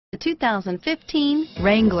The 2015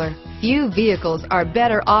 Wrangler. Few vehicles are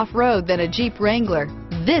better off-road than a Jeep Wrangler.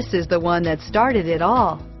 This is the one that started it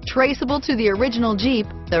all. Traceable to the original Jeep,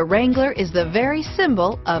 the Wrangler is the very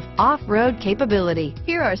symbol of off-road capability.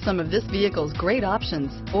 Here are some of this vehicle's great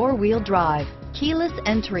options: four-wheel drive, keyless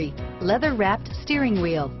entry, leather-wrapped steering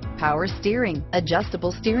wheel, power steering,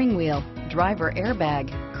 adjustable steering wheel, driver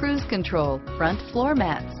airbag, cruise control, front floor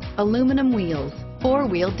mats, aluminum wheels,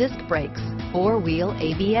 four-wheel disc brakes, four-wheel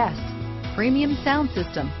ABS, premium sound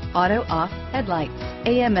system, auto-off headlights,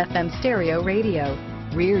 AM/FM stereo radio,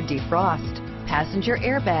 rear defrost, passenger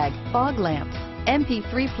airbag, fog lamps,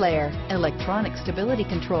 MP3 player, electronic stability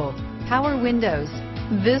control, power windows.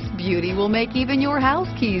 This beauty will make even your house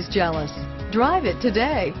keys jealous. Drive it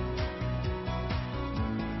today.